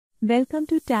Welcome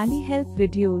to TallyHelp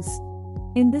videos.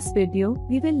 In this video,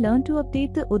 we will learn to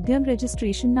update the UDYAM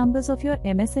registration numbers of your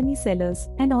MSME sellers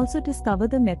and also discover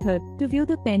the method to view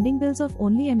the pending bills of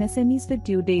only MSMEs with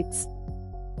due dates.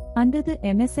 Under the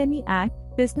MSME Act,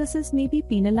 businesses may be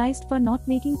penalized for not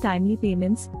making timely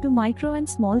payments to micro and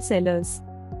small sellers.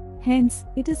 Hence,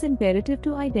 it is imperative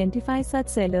to identify such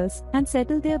sellers and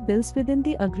settle their bills within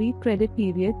the agreed credit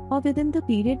period or within the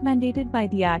period mandated by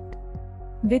the Act.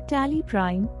 With Tally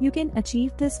Prime, you can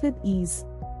achieve this with ease.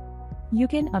 You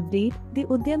can update the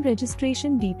UDYAM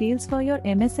registration details for your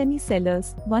MSME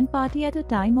sellers, one party at a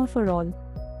time or for all.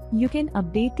 You can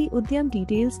update the UDYAM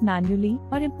details manually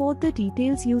or import the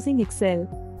details using Excel.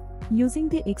 Using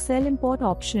the Excel import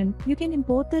option, you can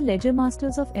import the ledger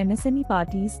masters of MSME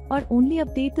parties or only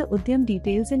update the UDYAM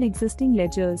details in existing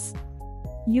ledgers.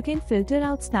 You can filter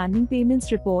outstanding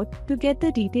payments report to get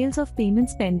the details of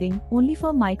payments pending only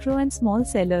for micro and small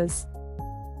sellers.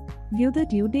 View the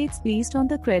due dates based on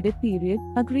the credit period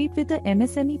agreed with the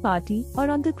MSME party or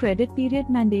on the credit period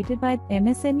mandated by the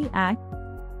MSME Act.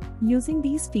 Using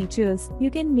these features, you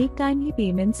can make timely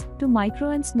payments to micro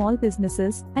and small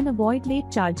businesses and avoid late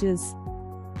charges.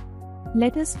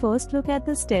 Let us first look at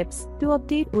the steps to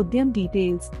update UDYAM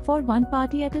details for one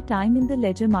party at a time in the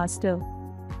Ledger Master.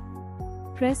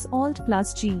 Press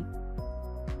Alt+G.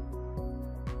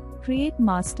 Create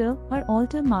Master or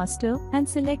Alter Master and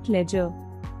select Ledger.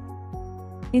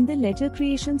 In the Ledger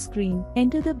Creation screen,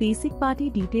 enter the basic party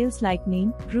details like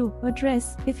name, group,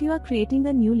 address if you are creating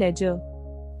a new ledger.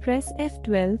 Press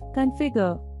F12,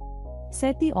 Configure.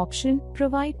 Set the option,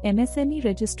 Provide MSME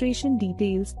registration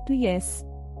details to Yes.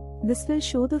 This will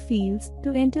show the fields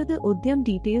to enter the UDYAM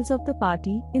details of the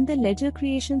party in the Ledger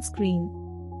Creation screen.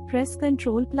 Press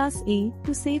Ctrl+A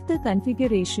to save the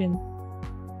configuration.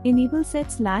 Enable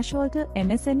Set/Alter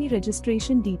MSME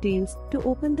registration details to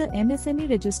open the MSME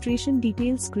registration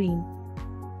details screen.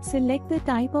 Select the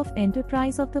type of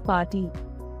enterprise of the party.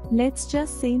 Let's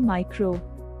just say micro.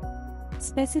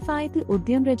 Specify the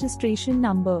UDYAM registration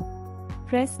number.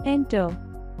 Press Enter.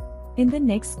 In the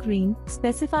next screen,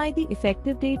 specify the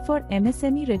effective date for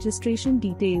MSME registration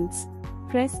details.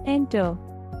 Press Enter.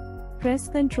 Press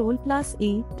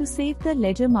Ctrl+A to save the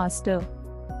Ledger Master.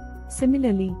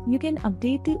 Similarly, you can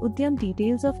update the UDYAM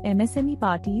details of MSME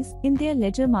parties in their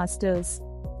Ledger Masters.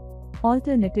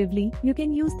 Alternatively, you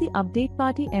can use the Update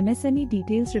Party MSME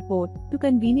Details report to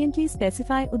conveniently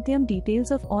specify UDYAM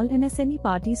details of all MSME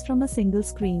parties from a single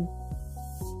screen.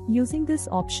 Using this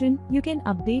option, you can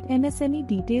update MSME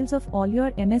details of all your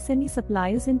MSME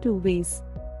suppliers in two ways.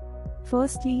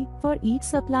 Firstly, for each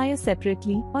supplier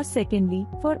separately, or secondly,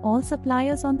 for all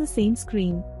suppliers on the same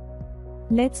screen.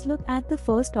 Let's look at the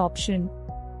first option.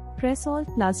 Press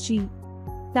Alt+G.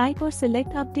 Type or select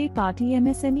Update Party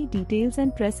MSME Details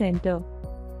and press Enter.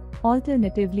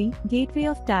 Alternatively, Gateway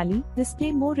of Tally,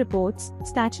 display more reports,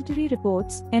 statutory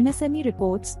reports, MSME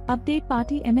reports, Update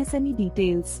Party MSME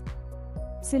Details.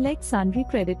 Select Sundry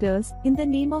Creditors in the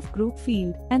Name of Group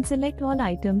field and select All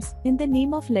Items in the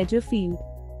Name of Ledger field.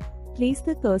 Place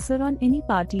the cursor on any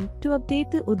party to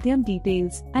update the UDYAM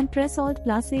details and press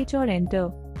Alt+H or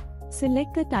Enter.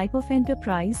 Select the type of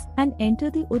enterprise and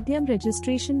enter the UDYAM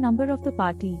registration number of the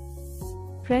party.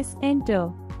 Press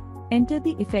Enter. Enter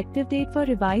the effective date for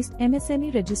revised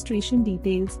MSME registration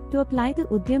details to apply the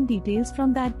UDYAM details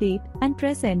from that date and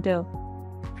press Enter.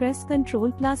 Press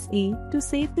Ctrl+A to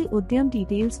save the UDYAM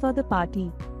details for the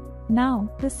party. Now,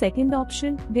 the second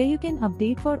option where you can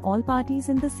update for all parties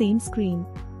in the same screen.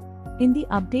 In the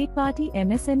Update Party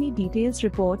MSME Details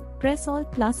report, press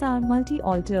Alt+R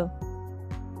Multi-Alter.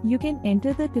 You can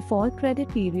enter the default credit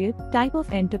period, type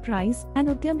of enterprise, and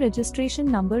UDYAM registration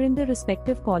number in the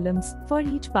respective columns for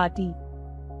each party.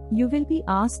 You will be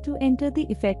asked to enter the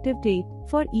effective date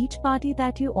for each party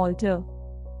that you alter.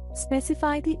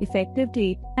 Specify the effective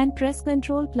date and press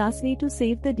Ctrl+A to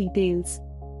save the details.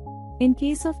 In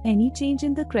case of any change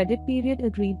in the credit period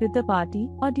agreed with the party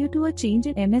or due to a change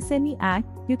in MSME Act,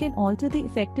 you can alter the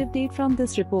effective date from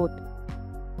this report.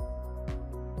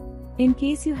 In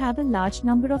case you have a large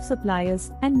number of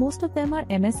suppliers and most of them are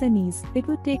MSMEs, it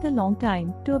would take a long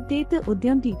time to update the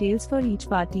UDYAM details for each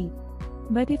party.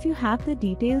 But if you have the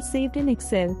details saved in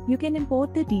Excel, you can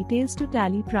import the details to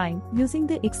Tally Prime using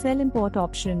the Excel import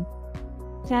option.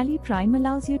 Tally Prime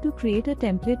allows you to create a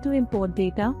template to import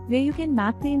data where you can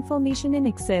map the information in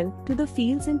Excel to the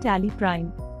fields in Tally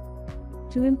Prime.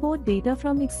 To import data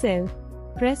from Excel,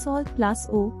 press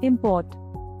Alt+O, Import.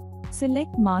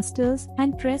 Select Masters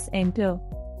and press Enter.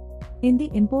 In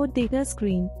the Import Data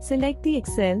screen, select the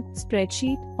Excel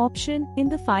Spreadsheet option in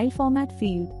the File Format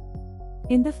field.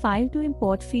 In the File to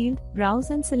Import field, browse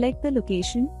and select the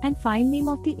location and file name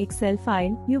of the Excel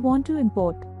file you want to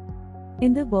import.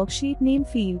 In the Worksheet Name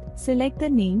field, select the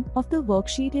name of the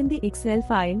worksheet in the Excel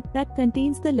file that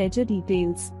contains the ledger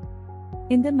details.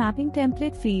 In the Mapping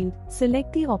Template field,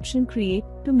 select the option Create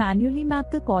to manually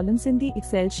map the columns in the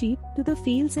Excel sheet to the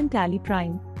fields in Tally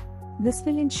Prime. This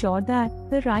will ensure that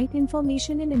the right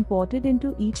information is imported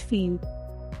into each field.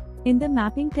 In the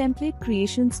Mapping Template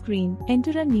Creation screen,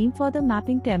 enter a name for the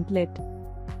mapping template.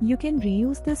 You can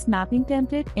reuse this mapping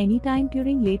template anytime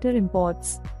during later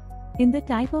imports. In the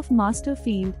Type of Master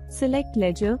field, select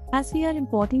Ledger as we are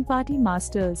importing party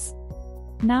masters.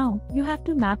 Now, you have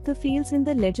to map the fields in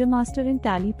the Ledger Master in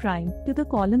Tally Prime to the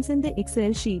columns in the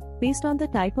Excel sheet based on the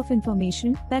type of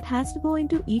information that has to go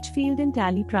into each field in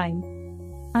Tally Prime.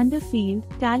 Under Field,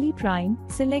 Tally Prime,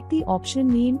 select the option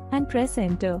Name and press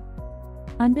Enter.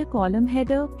 Under Column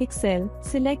Header, Excel,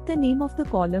 select the name of the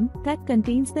column that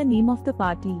contains the name of the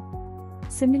party.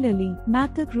 Similarly,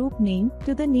 map the group name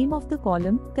to the name of the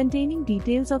column containing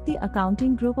details of the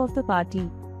accounting group of the party.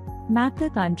 Map the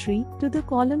country to the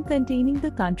column containing the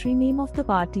country name of the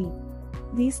party.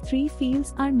 These three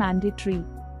fields are mandatory.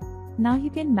 Now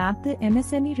you can map the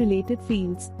MSME related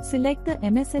fields. Select the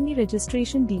MSME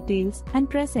registration details and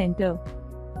press Enter.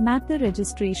 Map the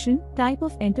registration type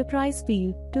of enterprise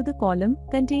field to the column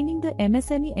containing the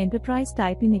MSME enterprise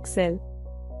type in Excel.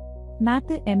 Map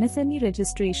the MSME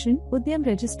registration UDYAM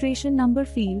registration number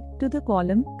field to the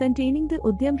column containing the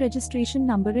UDYAM registration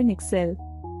number in Excel.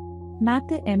 Map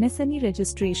the MSME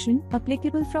registration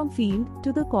applicable from field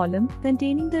to the column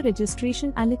containing the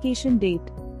registration allocation date.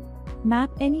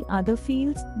 Map any other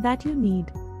fields that you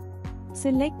need.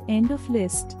 Select End of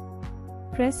List.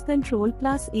 Press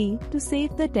Ctrl+A to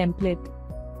save the template.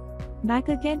 Back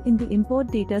again in the Import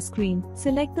Data screen,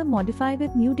 select the Modify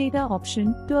with New Data option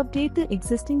to update the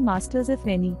existing masters if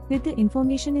any with the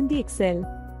information in the Excel.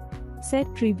 Set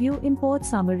Preview Import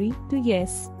Summary to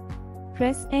Yes.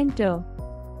 Press Enter.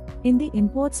 In the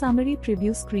Import Summary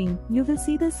preview screen, you will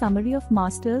see the summary of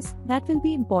masters that will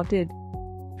be imported.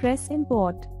 Press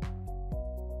Import.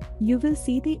 You will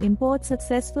see the Import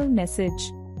Successful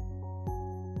message.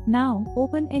 Now,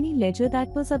 open any ledger that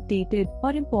was updated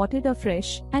or imported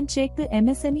afresh and check the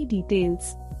MSME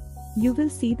details. You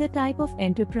will see the type of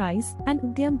enterprise and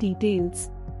UDYAM details.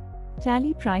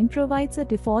 Tally Prime provides a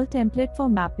default template for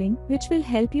mapping, which will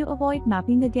help you avoid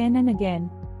mapping again and again.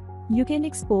 You can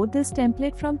export this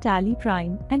template from Tally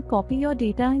Prime and copy your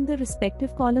data in the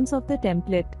respective columns of the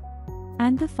template.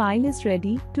 And the file is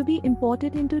ready to be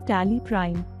imported into Tally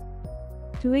Prime.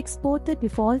 To export the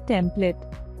default template,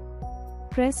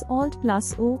 press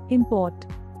Alt+O, Import.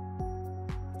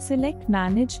 Select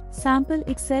Manage, Sample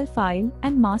Excel File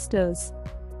and Masters.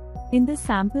 In the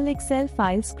Sample Excel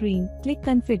File screen, click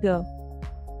Configure.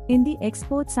 In the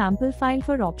Export Sample File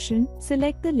for option,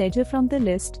 select the ledger from the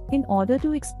list in order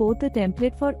to export the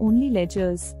template for only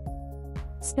ledgers.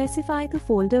 Specify the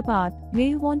folder path where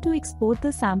you want to export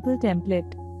the sample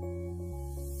template.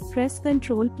 Press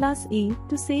Ctrl+A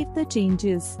to save the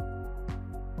changes.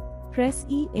 Press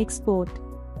E Export.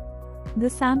 The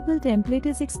sample template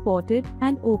is exported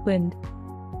and opened.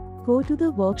 Go to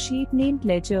the worksheet named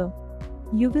Ledger.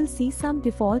 You will see some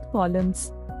default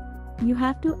columns. You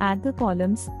have to add the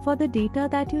columns for the data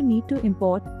that you need to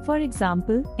import, for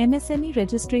example, MSME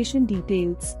registration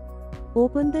details.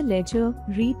 Open the Ledger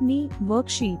README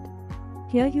worksheet.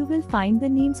 Here you will find the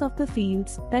names of the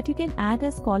fields that you can add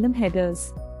as column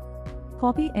headers.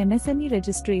 Copy MSME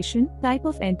registration, type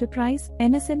of enterprise,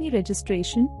 MSME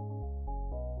registration,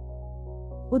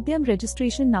 UDYAM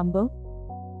registration number,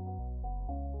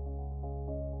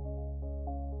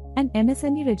 and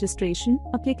MSME registration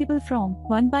applicable from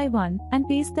one by one and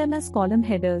paste them as column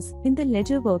headers in the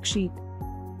Ledger worksheet.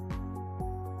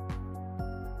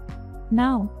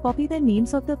 Now, copy the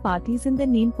names of the parties in the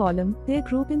name column, their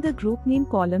group in the group name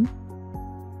column,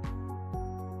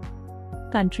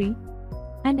 country,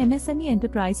 and MSME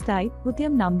enterprise type,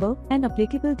 UDYAM number, and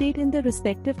applicable date in the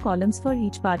respective columns for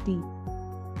each party.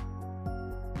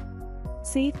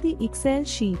 Save the Excel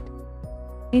sheet.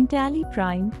 In Tally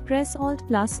Prime, press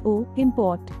Alt+O,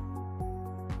 Import.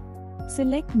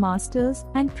 Select Masters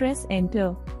and press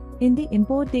Enter. In the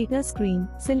Import Data screen,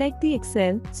 select the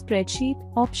Excel Spreadsheet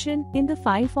option in the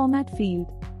File Format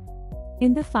field.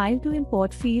 In the File to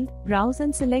Import field, browse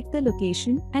and select the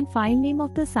location and file name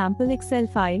of the sample Excel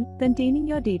file containing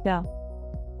your data.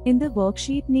 In the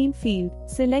Worksheet Name field,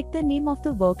 select the name of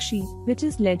the worksheet, which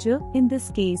is Ledger in this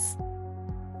case.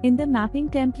 In the Mapping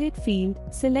Template field,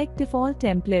 select Default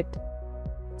Template.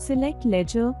 Select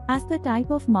Ledger as the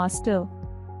type of master.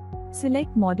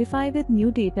 Select Modify with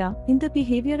New Data in the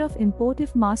Behavior of Import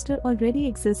if Master already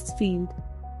exists field.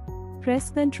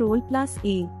 Press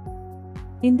Ctrl+A.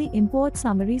 In the Import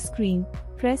Summary screen,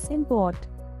 press Import.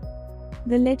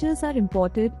 The ledgers are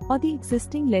imported or the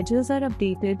existing ledgers are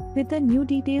updated with the new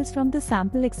details from the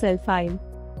sample Excel file.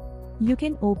 You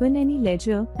can open any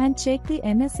ledger and check the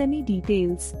MSME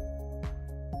details.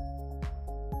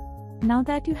 Now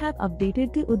that you have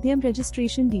updated the UDYAM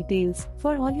registration details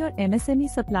for all your MSME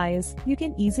suppliers, you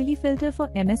can easily filter for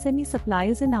MSME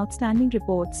suppliers in outstanding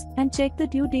reports and check the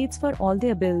due dates for all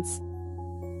their bills.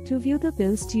 To view the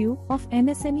bills due of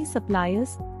MSME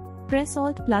suppliers, press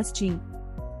Alt+G.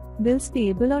 Bills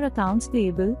payable or accounts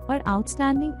payable or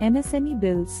outstanding MSME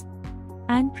bills.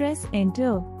 And press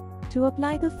Enter. To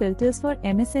apply the filters for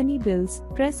MSME bills,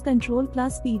 press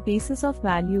Ctrl+P basis of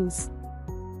values.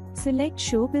 Select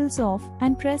Show Bills Of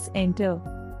and press Enter.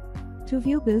 To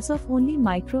view bills of only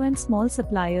micro and small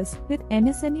suppliers with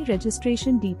MSME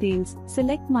registration details,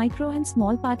 select Micro and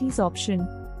Small Parties option.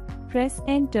 Press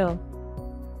Enter.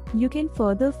 You can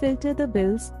further filter the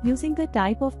bills using the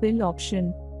Type of Bill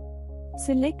option.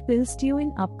 Select Bills Due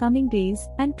in Upcoming Days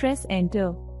and press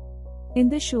Enter. In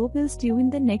the Show Bills Due in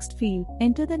the Next field,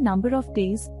 enter the number of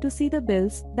days to see the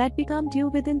bills that become due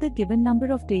within the given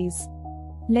number of days.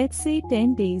 Let's say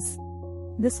 10 days.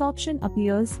 This option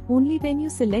appears only when you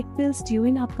select bills due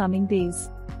in upcoming days.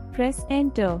 Press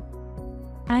Enter.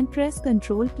 And press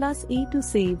Ctrl+A to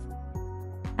save.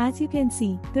 As you can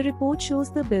see, the report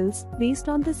shows the bills based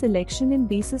on the selection in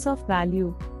basis of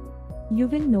value. You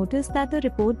will notice that the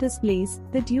report displays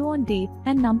the due on date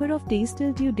and number of days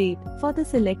till due date for the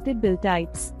selected bill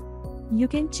types. You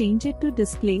can change it to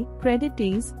display credit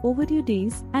days, overdue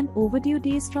days, and overdue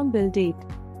days from bill date.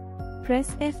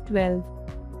 Press F12.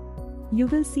 You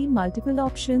will see multiple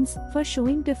options for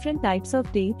showing different types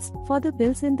of dates for the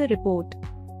bills in the report.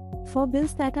 For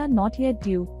bills that are not yet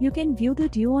due, you can view the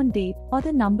due on date or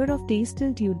the number of days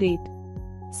till due date.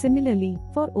 Similarly,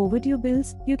 for overdue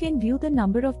bills, you can view the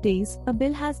number of days a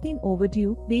bill has been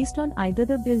overdue based on either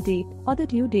the bill date or the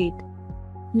due date.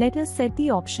 Let us set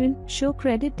the option Show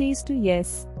Credit Days to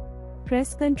Yes.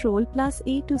 Press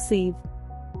Ctrl+A to save.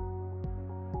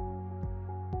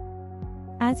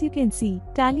 As you can see,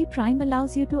 Tally Prime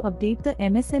allows you to update the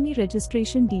MSME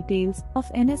registration details of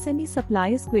MSME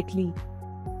suppliers quickly.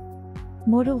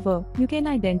 Moreover, you can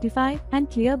identify and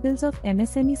clear bills of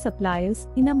MSME suppliers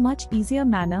in a much easier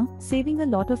manner, saving a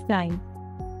lot of time.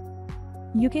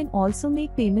 You can also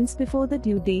make payments before the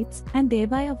due dates and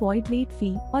thereby avoid late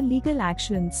fee or legal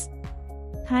actions.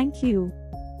 Thank you.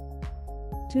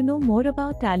 To know more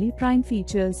about Tally Prime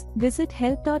features, visit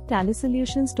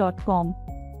help.tallysolutions.com.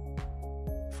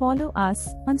 Follow us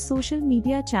on social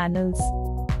media channels.